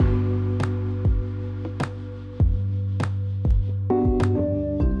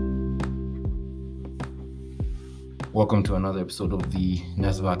Welcome to another episode of the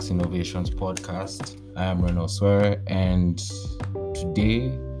Nesvax Innovations podcast. I am Reno Swear, and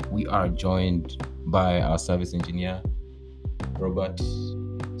today we are joined by our service engineer, Robert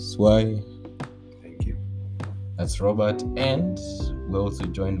Swai. Thank you. That's Robert, and we're also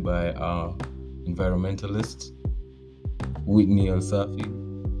joined by our environmentalist, Whitney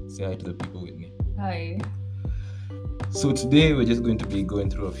Al-Safi. Say hi to the people, Whitney. Hi. So today we're just going to be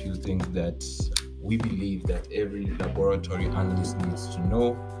going through a few things that we believe that every laboratory analyst needs to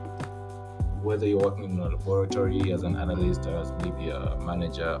know, whether you're working in a laboratory as an analyst or as maybe a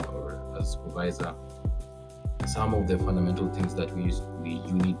manager or a supervisor. Some of the fundamental things that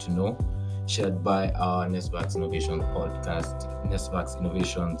you need to know, shared by our Nesvax Innovation podcast, Nesvax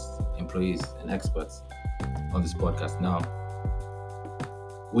Innovations employees and experts on this podcast. Now,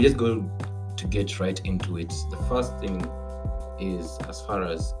 we're just going to get right into it. The first thing is as far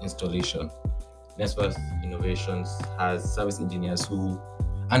as installation. Nesvax Innovations has service engineers who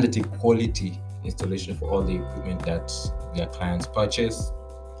undertake quality installation for all the equipment that their clients purchase.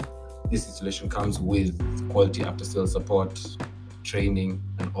 This installation comes with quality after-sales support, training,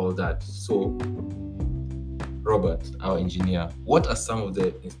 and all that. So, Robert, our engineer, what are some of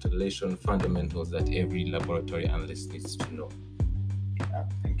the installation fundamentals that every laboratory analyst needs to know?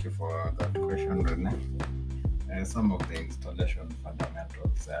 Thank you for that question, Rene. Some of the installation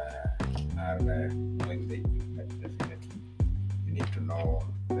fundamentals are knowing the equipment. Definitely, you need to know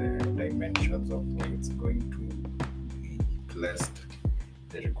the dimensions of where it's going to be placed,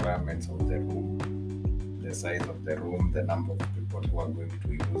 the requirements of the room, the size of the room, the number of people who are going to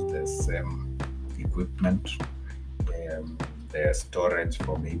use the same equipment, the storage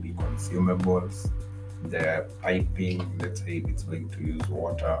for maybe consumables, the piping, let's say if it's going to use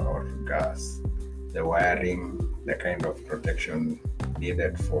water or gas, the wiring, the kind of protection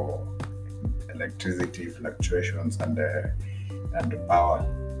needed for electricity fluctuations and power.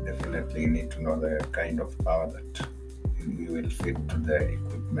 Definitely you need to know the kind of power that you will feed to the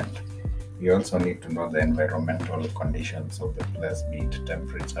equipment. You also need to know the environmental conditions of the place, be it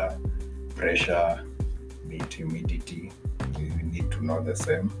temperature, pressure, be it humidity. You need to know the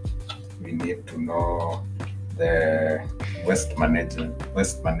same. We need to know the waste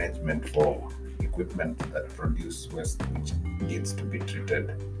management for equipment that produce waste, which needs to be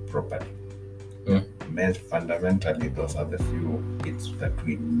treated properly. Fundamentally, those are the few bits that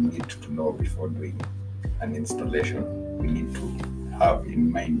we need to know before doing an installation. We need to have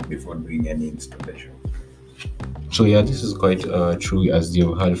in mind before doing any installation. So yeah, this is quite true, as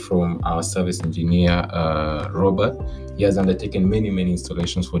you've heard from our service engineer, Robert. He has undertaken many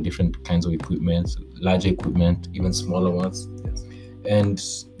installations for different kinds of equipment, larger equipment, even smaller ones. Yes. And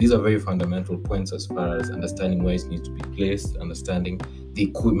these are very fundamental points as far as understanding where it needs to be placed, understanding the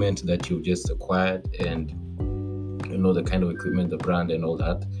equipment that you've just acquired, and the kind of equipment, the brand, and all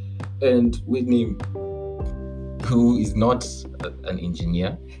that. And Whitney, who is not an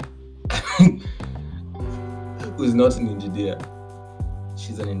engineer,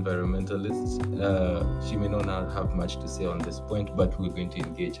 she's an environmentalist. She may not have much to say on this point, but we're going to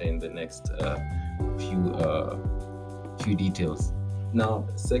engage her in the next few details. Now,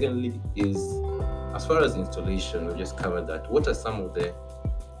 secondly is, as far as installation, we just covered that. What are some of the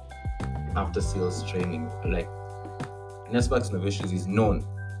after-sales training? Like, Nesvax Innovations is known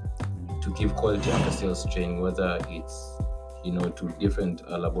to give quality after-sales training, whether it's to different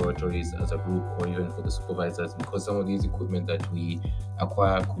laboratories as a group or even for the supervisors, because some of these equipment that we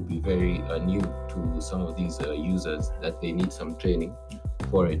acquire could be very new to some of these users, that they need some training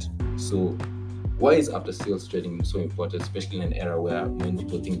for it. So why is after sales training so important, especially in an era where many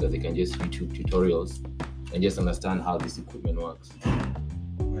people think that they can just YouTube tutorials and just understand how this equipment works?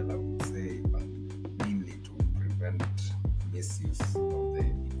 Well, I would say mainly to prevent misuse of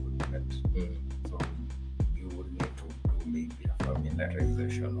the equipment. So you would need to do maybe a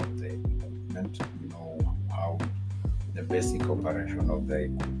familiarization of the equipment, how the basic operation of the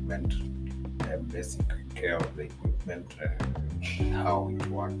equipment, the basic care of the equipment, how it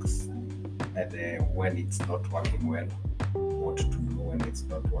works, and when it's not working well, what to do when it's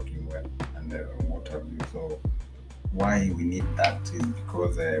not working well, and what have you. So why we need that is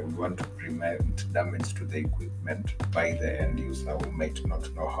because we want to prevent damage to the equipment by the end user who might not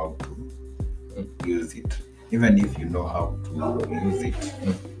know how to use it. Even if you know how to use it,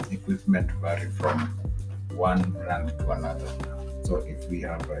 equipment vary from one brand to another. So if we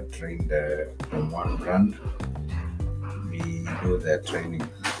have trained from one brand, we do the training,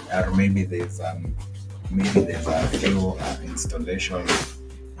 or maybe there's a few installations.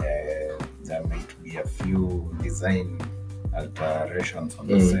 There might be a few design alterations on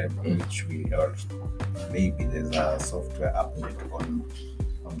the same, which we are maybe there's a software update on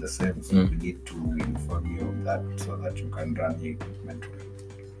the same, so we need to inform you of that so that you can run your equipment.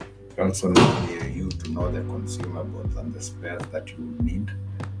 We also need you to know the consumables and the spares that you need,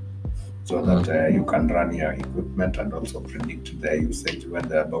 so that you can run your equipment and also predict their usage when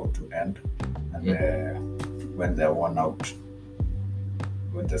they're about to end and when they're worn out,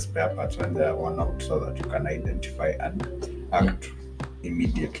 with the spare parts when they're worn out, so that you can identify and act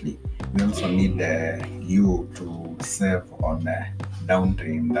immediately. We also need you to save on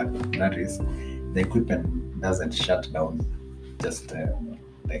downtime. That is, the equipment doesn't shut down just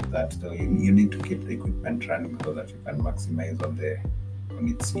like that. So you need to keep the equipment running so that you can maximize on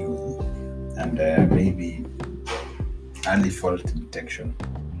its use, and maybe early fault detection.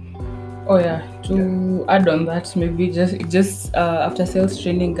 Oh yeah, to add on that, maybe just after sales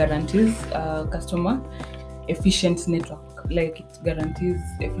training guarantees customer efficient network, like it guarantees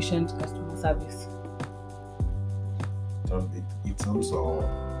efficient customer service. So it's also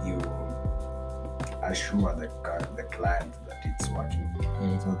you assure the client that it's working,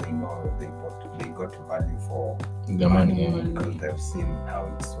 so they know they got value for The money. because they've seen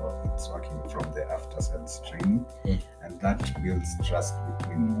how it's working from the after sales training, and that builds trust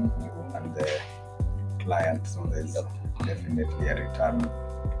between you and the client. So there's definitely a return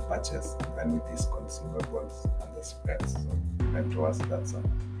purchase even with these consumables and the spreads. So to us, that's a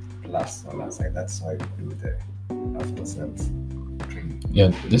plus on our side. That's why we do the after sales training.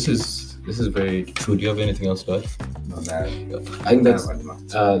 Yeah, this is very true. Do you have anything else to add? No, that I think that's never much.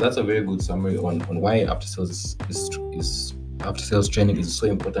 that's a very good summary on why after sales is after sales training is so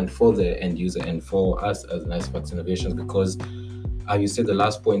important for the end user and for us as NiceFacts Innovations, because you said the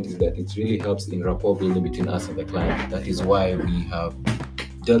last point is that it really helps in rapport building between us and the client. That is why we have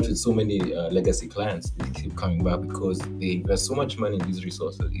dealt with so many legacy clients. They keep coming back because they invest so much money in these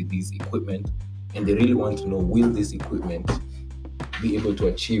resources, in these equipment, and they really want to know, will this equipment be able to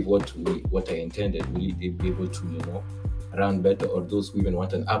achieve what I intended? Will they be able to run better? Or those who even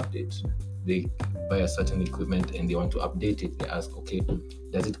want an update, they buy a certain equipment and they want to update it. They ask, okay,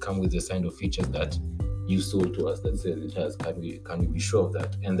 does it come with the kind of features that you sold to us that says it has? Can we be sure of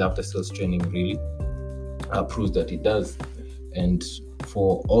that? And the after sales training really proves that it does. And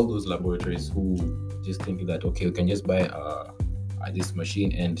for all those laboratories who just think that, okay, we can just buy this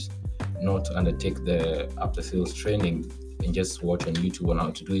machine and not undertake the after sales training and just watch on YouTube on how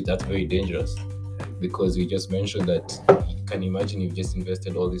to do it, that's very dangerous, because we just mentioned that you can imagine you've just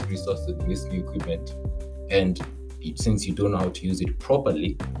invested all these resources in this new equipment, and since you don't know how to use it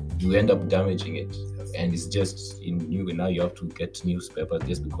properly, you end up damaging it. And it's just now you have to get new spare parts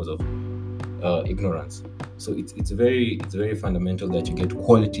just because of ignorance. So it's very fundamental that you get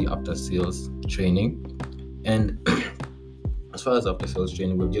quality after sales training. And as far as after sales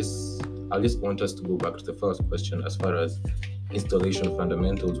training, I just want us to go back to the first question as far as installation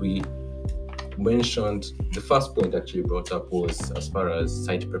fundamentals. We mentioned the first point actually brought up was as far as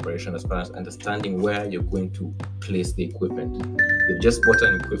site preparation, as far as understanding where you're going to place the equipment. You've just bought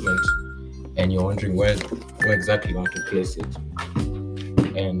an equipment and you're wondering where exactly you want to place it,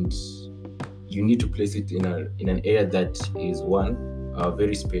 and you need to place it in an area that is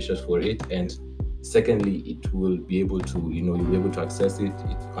very spacious for it, and secondly, it will be able to you'll be able to access it.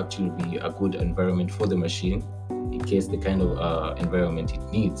 It will actually be a good environment for the machine in case the kind of environment it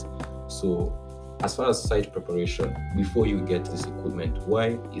needs. So as far as site preparation, before you get this equipment,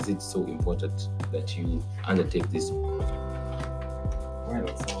 why is it so important that you undertake this? Well,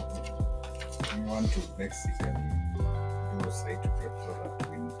 so we want to basically do site prep so that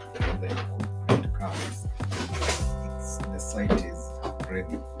when the equipment comes, the site is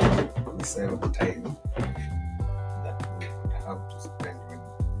ready. We save time that we would have to spend when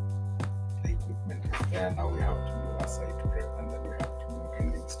the equipment is there. Now we have to do a site prep and then we have to do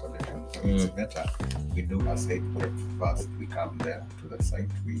an installation. So it's better we do a site prep first. We come there to the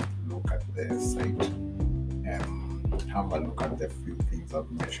site, we look at the site, have a look at the few things I've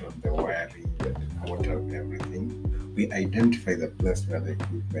mentioned, the wiring, the water, everything. We identify the place where the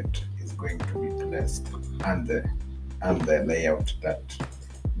equipment is going to be placed and the layout that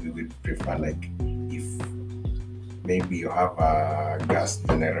we would prefer. Like if maybe you have a gas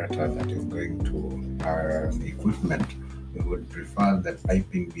generator that is going to our equipment, we would prefer the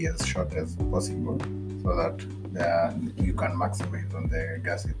piping be as short as possible so that you can maximize on the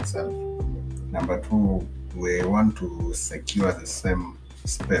gas itself. Number two, we want to secure the same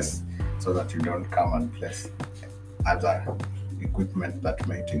space so that you don't come and place other equipment that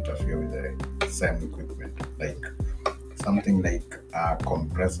might interfere with the same equipment, like something like a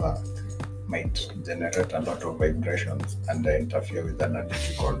compressor might generate a lot of vibrations and interfere with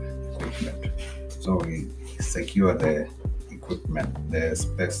analytical equipment. So we secure the equipment, the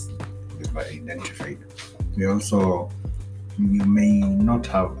space we've identified. You may not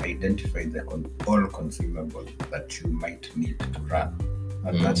have identified all consumables that you might need to run.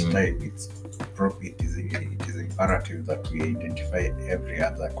 At that time, it is imperative that we identify every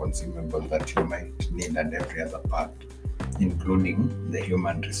other consumable that you might need and every other part, including the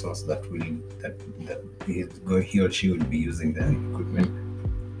human resource that he or she will be using the equipment.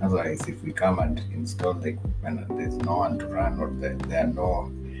 Otherwise, if we come and install the equipment and there's no one to run, or there are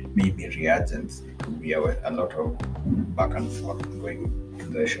no maybe reagents, it will be a lot of back and forth, going to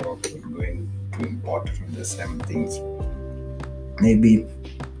the shop, going to import the same things. Maybe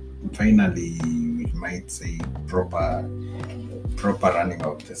finally we might say proper running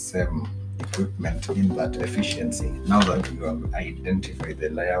of the same equipment in that efficiency. Now that we have identified the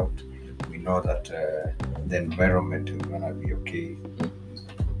layout, we know that the environment is going to be okay.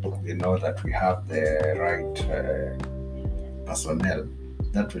 We know that we have the right personnel.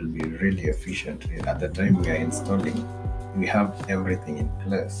 That will be really efficient. At the time we are installing, we have everything in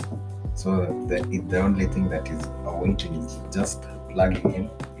place. So the only thing that is awaiting is just plugging in.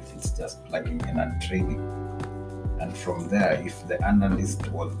 If it's just plugging in and training, and from there, if the analyst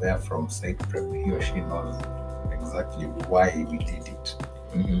was there from site prep, he or she knows exactly why we did it.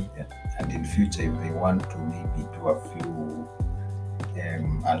 Yeah. And in future, if they want to maybe do a few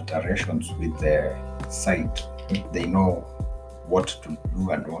alterations with the site, they know what to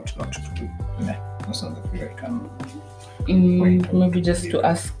do and what not to do. Yeah, those are the few I can maybe just to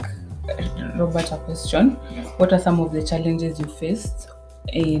ask Robert a question. What are some of the challenges you faced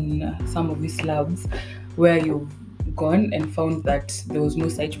in some of these labs where you've gone and found that there was no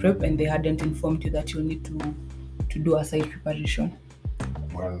site prep and they hadn't informed you that you need to do a site preparation?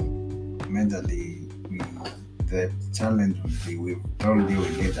 Well, majorly, the challenge would be we've told you we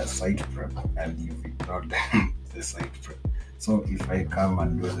need a site prep and you've ignored the site prep. So if I come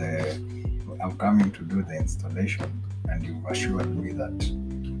and I'm coming to do the installation and you've assured me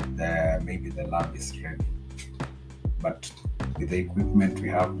that maybe the lab is ready, but with the equipment we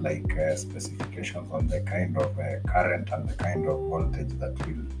have like specifications on the kind of current and the kind of voltage that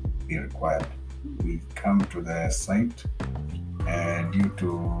will be required. We come to the site due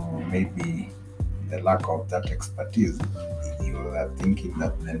to maybe the lack of that expertise, you are thinking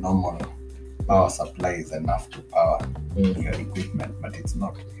that the normal power supply is enough to power your equipment, but it's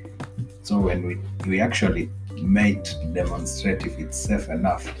not. So when we actually might demonstrate if it's safe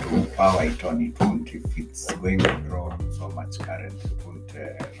enough to power it on, it won't. If it's going to draw so much current, it won't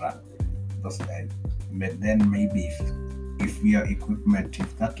run. But then maybe if your equipment,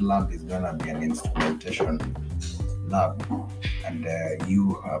 if that lab is going to be an instrumentation lab, and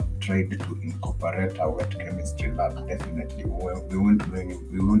you have tried to incorporate a wet chemistry lab, definitely we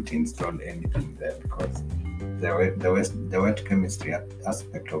won't install anything there, because the wet chemistry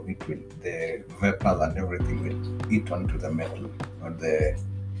aspect of it the vapors and everything will eat onto the metal or the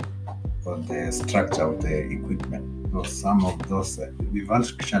structure of the equipment. So some of those, we've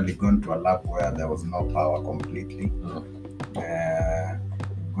actually gone to a lab where there was no power completely. We've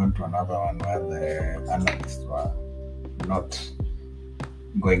gone to another one where the analysts were not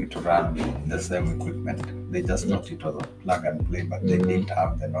going to run the same equipment. They just thought it was a plug and play, but they didn't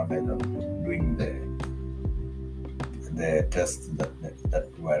have the knowledge of doing the tests that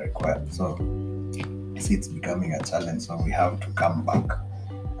were required. So it's becoming a challenge. So we have to come back,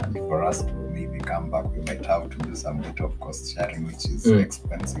 and for us to maybe come back, we might have to do some bit of cost sharing, which is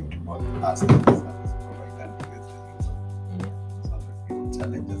expensive to both us and the service provider. So the few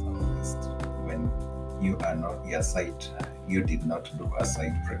challenges are faced when you are not your site. You did not do a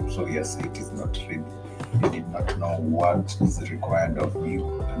site prep, so your site is not ready. You did not know what is required of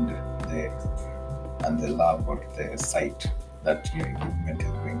you and the lab or the site that your equipment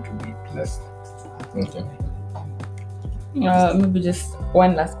is going to be placed. Okay. Maybe just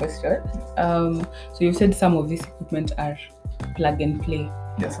one last question. So you said some of this equipment are plug and play.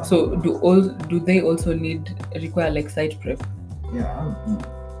 Yes. So do they also require like site prep? Yeah.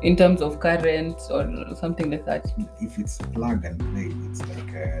 In terms of current or something like that? If it's plug and play, it's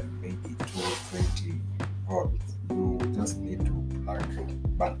like maybe 220 volts. You just need to plug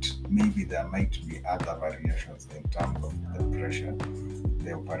it. But maybe there might be other variations in terms of the pressure,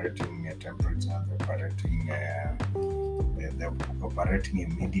 the operating temperature, the operating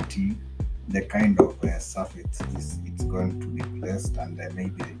humidity, the kind of surface it's going to be placed, and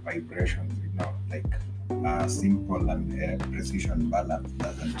maybe the vibrations, like simple and precision balance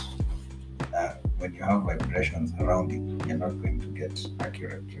doesn't when you have vibrations around it, you're not going to get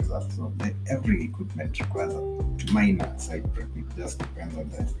accurate results. So every equipment requires a minor side prep. It just depends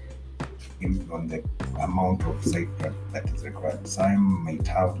on the amount of side prep that is required. Some might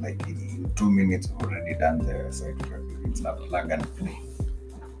have like in 2 minutes already done the side prep. It's a plug and play.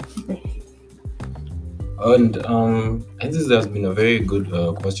 And I think this has been a very good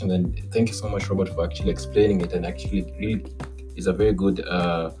question, and thank you so much, Robert, for actually explaining it. And actually, it really is a very good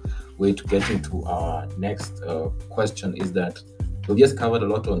way to get into our next question. Is that we've just covered a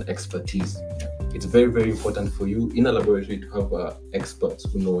lot on expertise. It's very, very important for you in a laboratory to have experts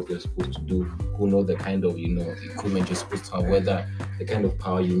who know what you're supposed to do, who know the kind of equipment you're supposed to have, whether the kind of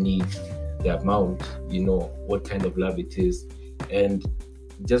power you need, the amount, what kind of lab it is, and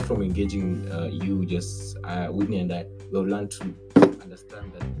just from engaging you, just Whitney and I, we've learned to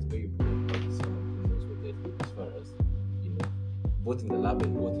understand that it's very important to have someone who knows what they're doing as far as, both in the lab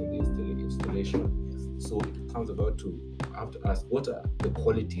and both in the installation. So it comes about to have to ask, what are the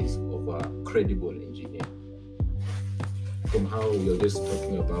qualities of a credible engineer? From how you're just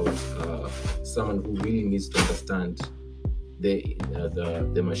talking about someone who really needs to understand the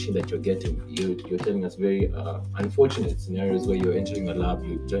machine that you're getting. You're telling us very unfortunate scenarios where you're entering a lab,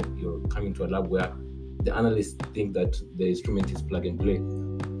 you're coming to a lab where the analysts think that the instrument is plug and play,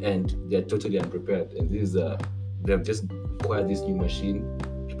 and they're totally unprepared. And this is they have just acquired this new machine.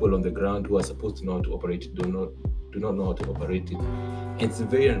 People on the ground who are supposed to know how to operate it do not know how to operate it. And it's a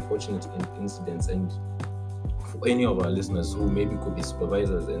very unfortunate incident. And for any of our listeners who maybe could be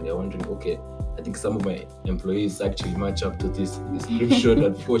supervisors and they're wondering, okay, I think some of my employees actually match up to this description.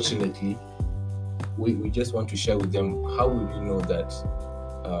 Unfortunately, we just want to share with them, how will you know that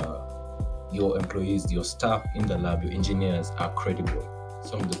your employees, your staff in the lab, your engineers are credible?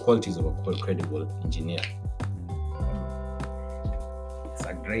 Some of the qualities of a credible engineer. It's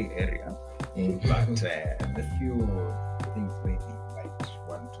a gray area, but the few things maybe you might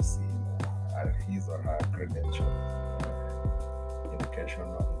want to see are his or her credentials,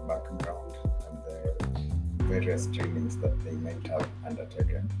 educational background, and the various trainings that they might have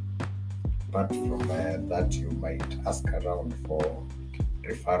undertaken. Apart from that, you might ask around for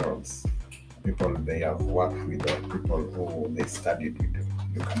referrals, people they have worked with or people who they studied with.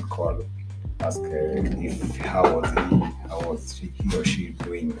 You can call, ask if how was he or she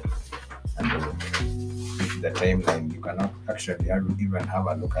doing, and if the timeline, you cannot actually even have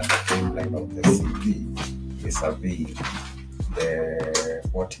a look at the timeline of the CV vis-a-vis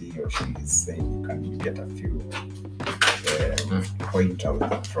what he or she is saying. You can get a few pointers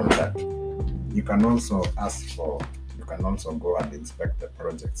from that. You can also go and inspect the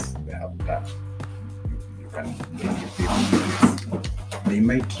projects they have done. You can they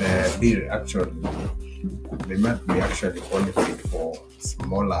might be actually qualified for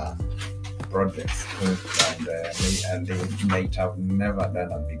smaller projects, and they might have never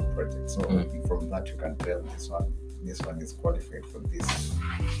done a big project. So from that you can tell this one is qualified for this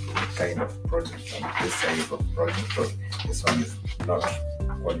kind of project and this size of project, or this one is not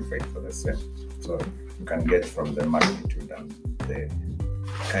qualified for the same. So you can get from the magnitude and the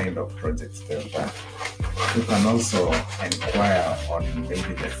kind of projects they've done. You can also inquire on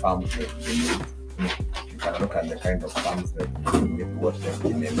maybe the farms they've been with. You can look at the kind of farms they've been with, what they've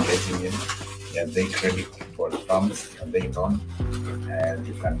been engaging in. Are they credible farms? Are they known? And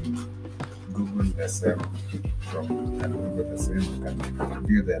you can Google the same. You can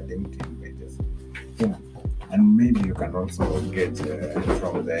view their LinkedIn pages. And maybe you can also get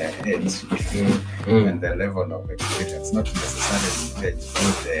from the age and the level of experience, not necessarily age,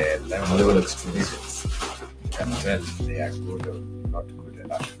 but the level of experience. You can tell if they are good or not good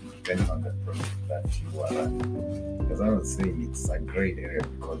enough, depending on the project that you are at. As I was saying, it's a great area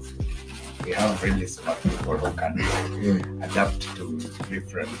because we have really smart people who can adapt to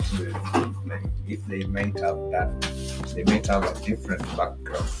different, like if they might have a different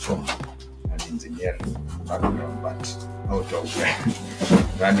background from an engineering background, but out of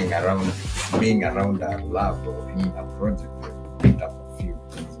running around, being around a lab or in a project, they picked up a few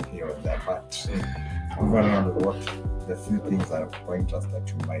things here or there. But overall, what the few things are pointers that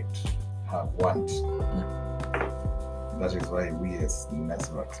you might want. That is why we as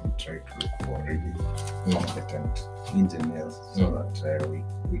Networks, we try to look for really competent engineers, so that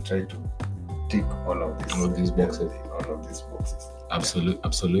we try to tick all of these boxes.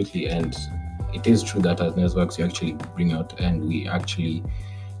 Absolutely. And it is true that as Networks, we actually bring out and we actually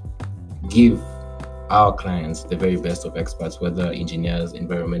give our clients the very best of experts, whether engineers,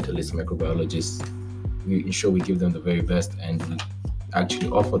 environmentalists, microbiologists. We ensure we give them the very best, and we actually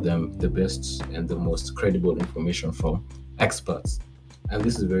offer them the best and the most credible information from experts. And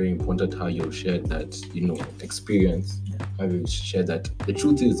this is very important how you shared that, experience, how you shared that. The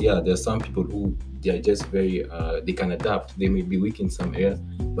truth is, yeah, there are some people who they are just very, they can adapt. They may be weak in some areas,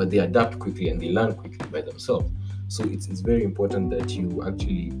 but they adapt quickly and they learn quickly by themselves. So it's very important that you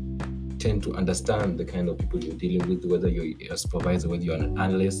actually tend to understand the kind of people you're dealing with, whether you're a supervisor, whether you're an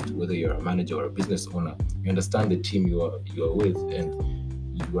analyst, whether you're a manager or a business owner. You understand the team you're with, and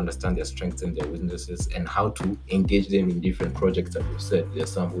you understand their strengths and their weaknesses, and how to engage them in different projects. As you said, there are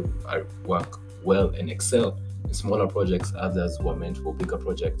some who work well and excel in smaller projects, others who are meant for bigger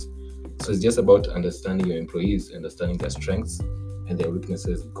projects. So it's just about understanding your employees, understanding their strengths and their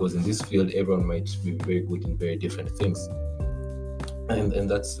weaknesses, because in this field, everyone might be very good in very different things. And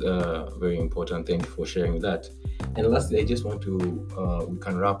that's very important. Thank you for sharing that. And lastly, I just want to, we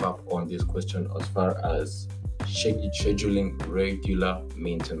can wrap up on this question as far as scheduling regular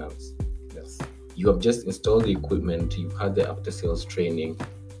maintenance. Yes. You have just installed the equipment, you've had the after sales training,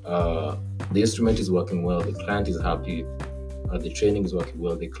 the instrument is working well, the client is happy, the training is working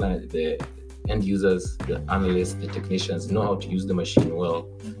well, the end users, the analysts, the technicians know how to use the machine well.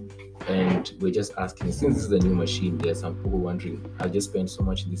 And we're just asking, since this is a new machine, there are some people wondering, I just spent so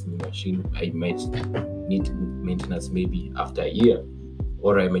much in this new machine, I might need maintenance maybe after a year,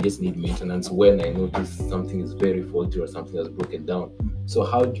 or I may just need maintenance when I notice something is very faulty or something has broken down. So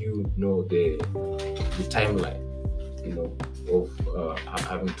how do you know the timeline, of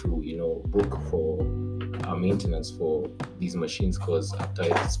having to, book for maintenance for these machines? Because after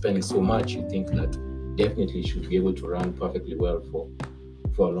spending so much, you think that definitely it should be able to run perfectly well for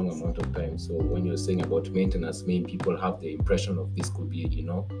a long amount of time. So when you're saying about maintenance, many people have the impression of this could be,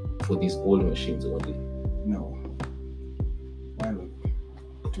 for these old machines only. No. Well,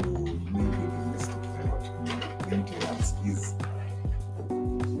 to make it realistic about maintenance is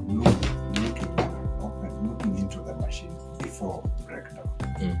looking into the machine before breakdown.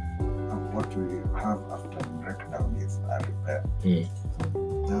 And what we have after breakdown is a repair.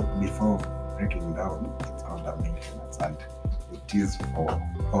 That before breaking down, it's called a maintenance, and it is for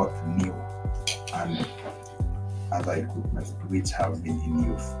both new and other equipment which have been in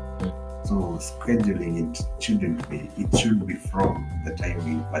use. So scheduling it should be from the time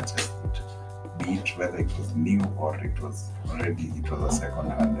we purchased it, be it whether it was new or it was a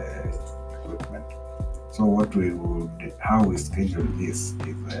second-hand equipment. So how we schedule this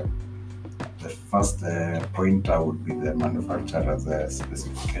is the first pointer would be the manufacturer's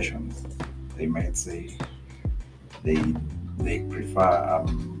specifications. They might say they prefer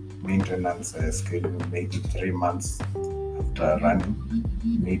maintenance schedule maybe 3 months after running,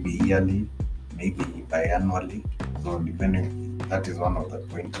 maybe yearly, maybe biannually. So depending, that is one of the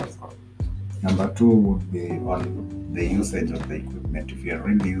pointers. Number 2 would be on the usage of the equipment. If you are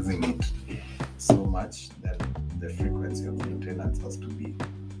really using it so much, then the frequency of maintenance has to be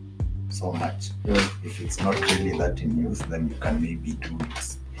so much. If it's not really that in use, then you can maybe 2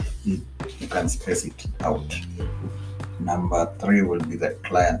 weeks. You can space it out. Number 3 will be the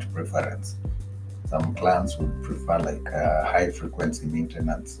client preference. Some clients would prefer like high frequency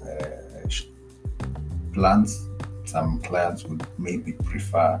maintenance plans. Some clients would maybe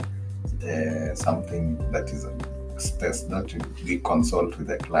prefer something that is space that we consult with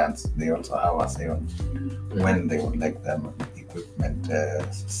the clients. They also have a say on when they would like them equipment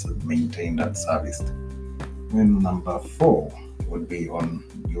maintained and serviced. Then number 4 would be on,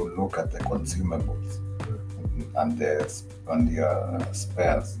 you look at the consumables and your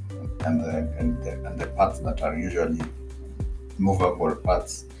spares and the parts that are usually movable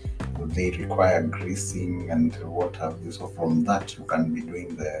parts. They require greasing and what have you. So from that you can be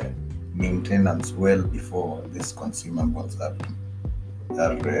doing the maintenance well before these consumables are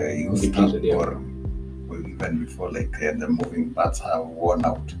used up, or even before the moving parts have worn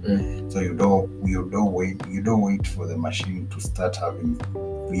out. So you don't wait for the machine to start having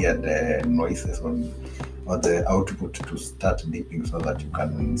weird noises or the output to start dipping so that you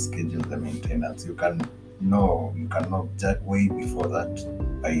can schedule the maintenance. You can know that way before that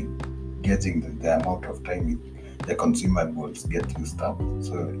by gauging the amount of time the consumables get used up.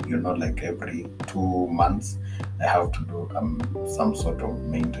 So like every 2 months I have to do some sort of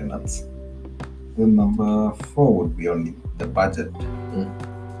maintenance. Then number 4 would be on the budget.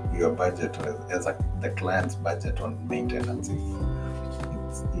 Your budget as the client's budget on maintenance. If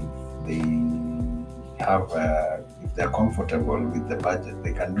they have if they're comfortable with the budget,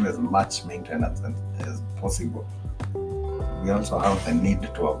 they can do as much maintenance as possible. We also have the need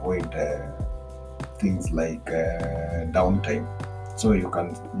to avoid things like downtime. So you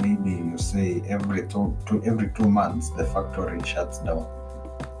can maybe say every 2 months the factory shuts down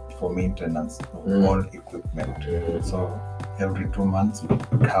for maintenance of all equipment. So every 2 months we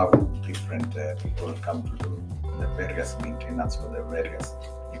would have different people come to do the various maintenance for the various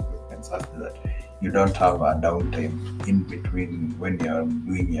equipment, such that you don't have a downtime in between when you're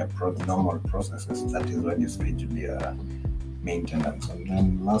doing your normal processes. That is when you schedule your maintenance. And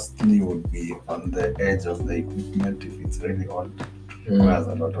then lastly would be on the edge of the equipment. If it's really old, it requires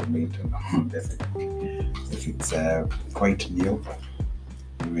a lot of maintenance. Basically, if it's quite new,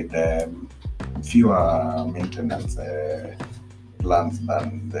 with fewer maintenance plans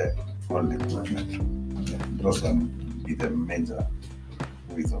than the old equipment. Yeah, those would be the major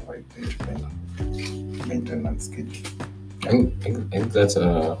ways of identifying maintenance schedule. I think that's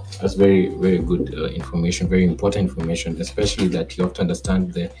very, very good information, very important information, especially that you have to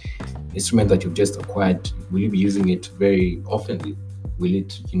understand the instrument that you've just acquired. Will you be using it very often? Will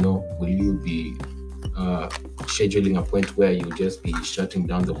you be scheduling a point where you'll just be shutting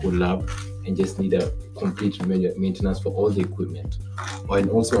down the whole lab and just need a complete maintenance for all the equipment, and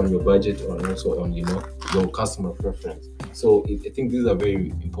also on your budget, or also on your customer preference. So I think these are very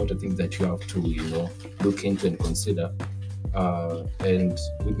important things that you have to look into and consider. And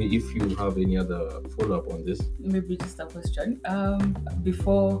with me, if you have any other follow-up on this. Maybe just a question.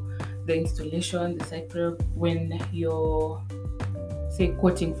 Before the installation, the site prep, when you're say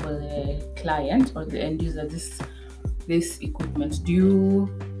quoting for the client or the end user this equipment, do you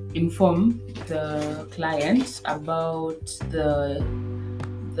inform the client about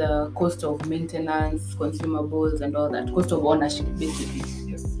the cost of maintenance, consumables, and all that, cost of ownership, basically?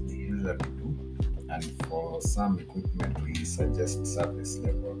 Yes, we usually do. And for some equipment, we suggest service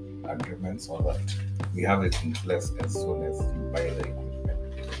level agreements, so that we have it in place as soon as you buy the equipment.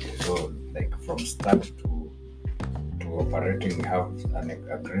 So, like from start to operating, we have an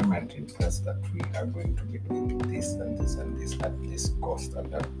agreement in place that we are going to be doing this and this and this at this cost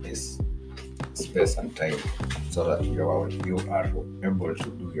and at this space and time, so that you are able to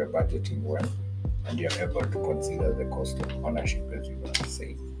do your budgeting well, and you're able to consider the cost of ownership, as you were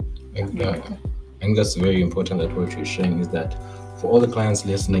saying. I think that's very important, that what you're sharing is that for all the clients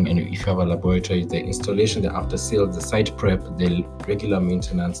listening, and if you have a laboratory, the installation, the after sales, the site prep, the regular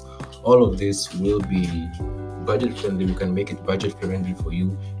maintenance, all of this will be budget friendly. We can make it budget friendly for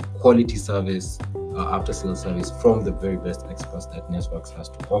you. Quality service, after sales service from the very best experts that Nesworks has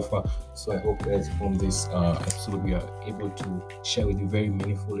to offer. So I hope guys from this episode we are able to share with you very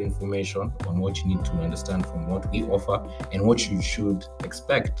meaningful information on what you need to understand from what we offer and what you should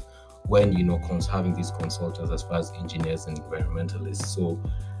expect when having these consultants as far as engineers and environmentalists. So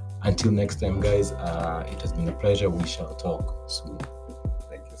until next time, guys, it has been a pleasure. We shall talk soon.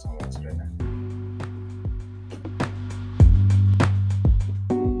 Thank you so much, Rene.